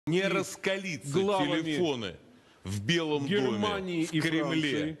Не раскалиться телефоны в Белом Германии доме, в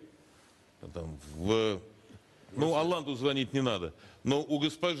Кремле. Там, ну, Оланду звонить не надо. Но у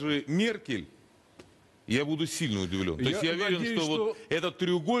госпожи Меркель я буду сильно удивлен. То есть я уверен, что вот этот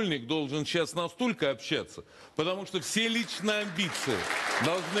треугольник должен сейчас настолько общаться, потому что все личные амбиции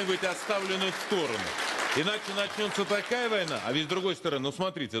должны быть оставлены в сторону. Иначе начнется такая война. А ведь с другой стороны, ну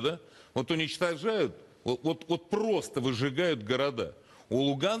смотрите, да, вот уничтожают, вот просто выжигают города. У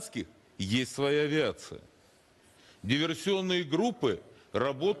луганских есть своя авиация. Диверсионные группы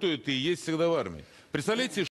работают и есть всегда в армии. Представляете,